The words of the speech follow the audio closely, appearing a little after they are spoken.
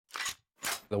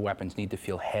The weapons need to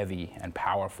feel heavy and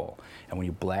powerful, and when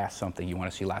you blast something, you want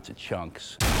to see lots of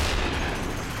chunks.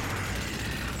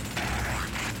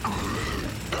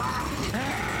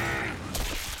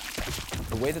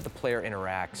 The way that the player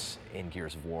interacts in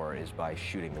Gears of War is by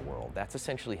shooting the world. That's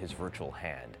essentially his virtual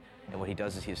hand. And what he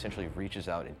does is he essentially reaches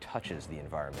out and touches the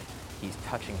environment. He's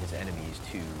touching his enemies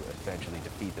to eventually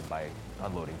defeat them by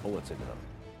unloading bullets into them.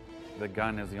 The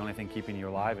gun is the only thing keeping you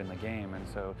alive in the game, and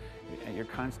so you're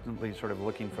constantly sort of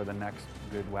looking for the next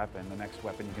good weapon, the next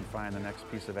weapon you can find, the next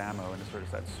piece of ammo, and it's sort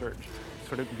of that search. It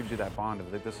sort of gives you that bond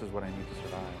of, this is what I need to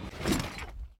survive.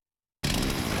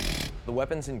 The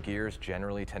weapons in Gears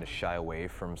generally tend to shy away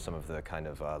from some of the kind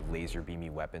of laser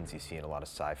beamy weapons you see in a lot of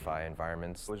sci-fi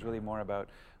environments. It was really more about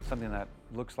something that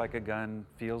looks like a gun,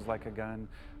 feels like a gun.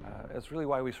 It's really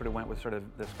why we sort of went with sort of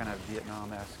this kind of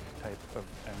Vietnam-esque type of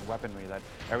weaponry, that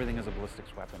everything is a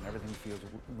ballistics weapon, everything feels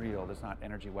real. There's not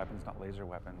energy weapons, not laser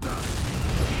weapons.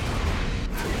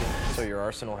 So your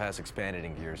arsenal has expanded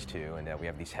in Gears 2, and we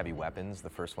have these heavy weapons. The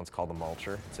first one's called the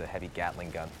Mulcher. It's a heavy Gatling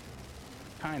gun.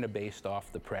 Kind of based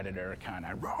off the Predator, kind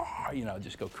of raw, you know,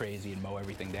 just go crazy and mow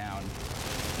everything down.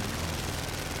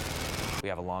 We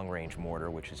have a long-range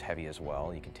mortar, which is heavy as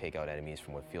well. You can take out enemies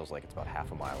from what feels like it's about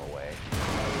half a mile away.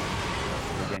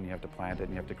 Again, you have to plant it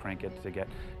and you have to crank it to get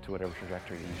to whatever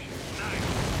trajectory you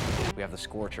shoot. We have the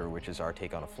Scorcher, which is our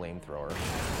take on a flamethrower.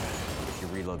 If you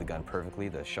reload the gun perfectly,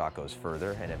 the shot goes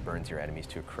further and it burns your enemies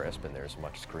to a crisp, and there's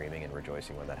much screaming and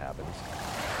rejoicing when that happens.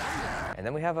 And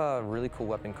then we have a really cool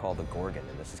weapon called the Gorgon,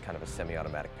 and this is kind of a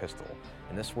semi-automatic pistol.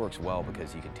 And this works well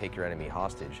because you can take your enemy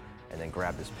hostage and then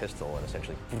grab this pistol and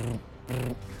essentially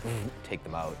take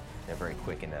them out in a very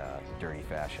quick and dirty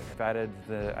fashion. We've added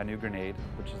a new grenade,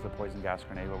 which is the poison gas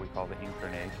grenade, what we call the ink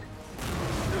grenade.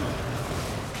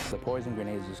 The poison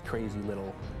grenade is this crazy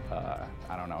little,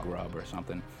 I don't know, grub or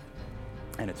something,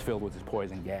 and it's filled with this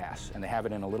poison gas, and they have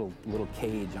it in a little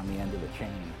cage on the end of the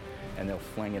chain, and they'll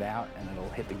fling it out, and it'll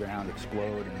hit the ground,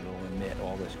 explode, and it'll emit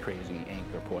all this crazy ink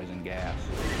or poison gas.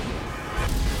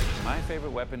 My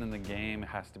favorite weapon in the game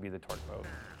has to be the torque bow.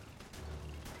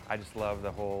 I just love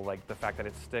the whole, the fact that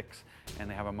it sticks and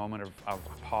they have a moment of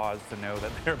pause to know that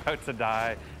they're about to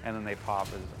die, and then they pop,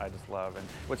 I just love. And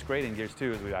what's great in Gears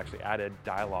 2 is we've actually added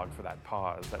dialogue for that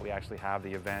pause, that we actually have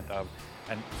the event of,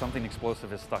 and something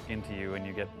explosive is stuck into you, and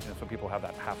you get, so people have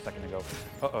that half second to go,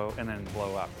 uh-oh, and then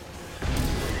blow up.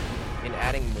 In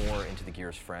adding more into the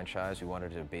Gears franchise, we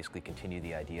wanted to basically continue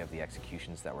the idea of the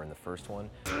executions that were in the first one.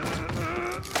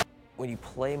 When you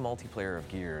play multiplayer of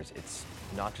Gears, it's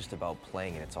not just about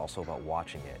playing it, it's also about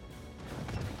watching it.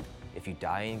 If you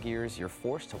die in Gears, you're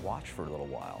forced to watch for a little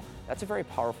while. That's a very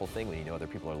powerful thing when you know other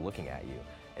people are looking at you.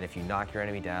 And if you knock your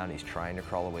enemy down, he's trying to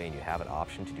crawl away, and you have an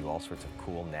option to do all sorts of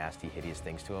cool, nasty, hideous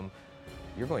things to him,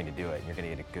 you're going to do it, and you're going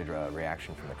to get a good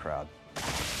reaction from the crowd.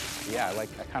 Yeah, I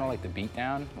kind of like the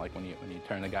beatdown, like when you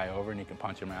turn the guy over and you can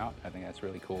punch him out. I think that's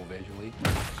really cool visually.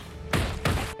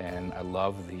 And I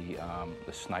love the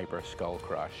sniper skull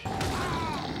crush.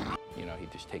 You know, he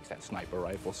just takes that sniper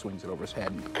rifle, swings it over his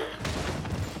head, and you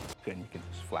can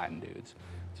just flatten dudes,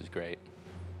 which is great.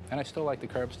 And I still like the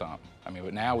curb stomp. I mean,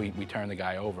 but now we turn the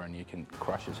guy over and you can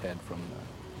crush his head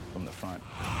from the front.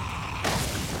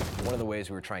 One of the ways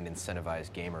we were trying to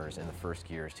incentivize gamers in the first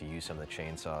Gears to use some of the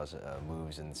chainsaws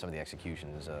moves and some of the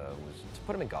executions was to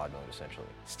put them in God mode, essentially.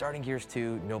 Starting Gears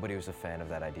 2, nobody was a fan of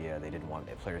that idea. They didn't want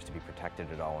players to be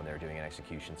protected at all when they were doing an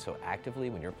execution. So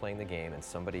actively, when you're playing the game and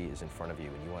somebody is in front of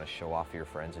you and you want to show off to your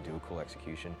friends and do a cool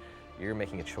execution, you're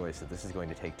making a choice that this is going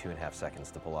to take 2.5 seconds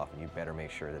to pull off, and you better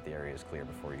make sure that the area is clear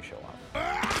before you show off.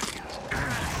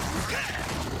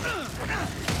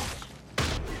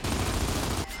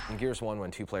 In Gears 1,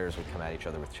 when two players would come at each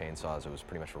other with chainsaws, it was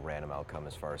pretty much a random outcome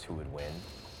as far as who would win.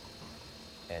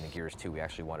 And in Gears 2, we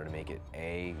actually wanted to make it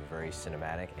A, very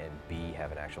cinematic, and B,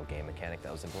 have an actual game mechanic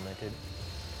that was implemented.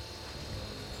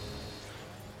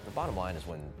 The bottom line is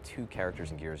when two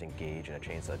characters in Gears engage in a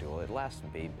chainsaw duel, it lasts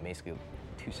basically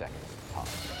 2 seconds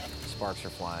tops. Sparks are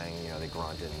flying, they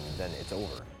grunt, and then it's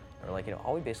over. Or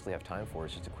all we basically have time for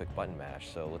is just a quick button mash.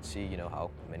 So let's see, how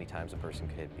many times a person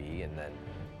could hit B, and then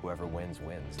whoever wins,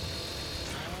 wins.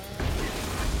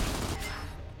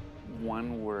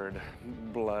 One word,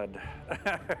 blood.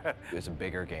 It's a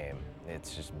bigger game.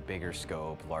 It's just bigger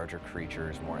scope, larger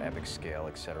creatures, more epic scale,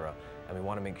 etc. And we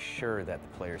want to make sure that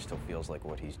the player still feels like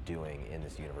what he's doing in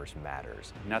this universe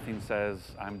matters. Nothing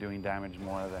says I'm doing damage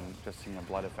more than just seeing a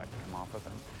blood effect come off of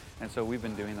him. And so we've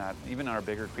been doing that. Even our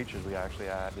bigger creatures, we actually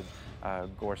added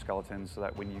gore skeletons so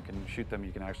that when you can shoot them,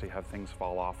 you can actually have things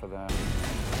fall off of them.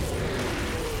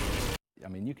 I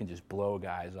mean, you can just blow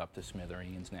guys up to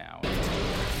smithereens now.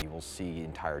 You will see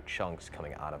entire chunks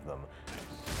coming out of them.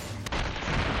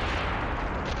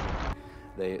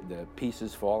 The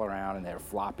pieces fall around and they're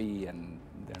floppy and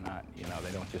they're not, you know,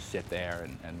 they don't just sit there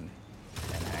and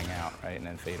hang out, right, and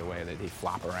then fade away. They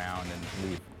flop around and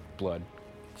leave blood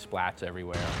splats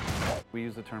everywhere. We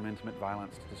use the term intimate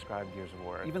violence to describe Gears of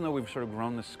War. Even though we've sort of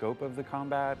grown the scope of the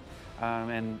combat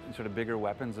and sort of bigger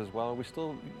weapons as well, we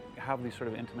still have these sort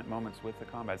of intimate moments with the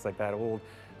combat. It's like that old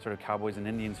sort of cowboys and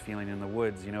Indians feeling in the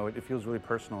woods, you know, it feels really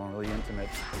personal and really intimate.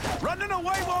 Running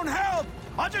away won't help!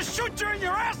 I'll just shoot you in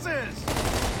your asses!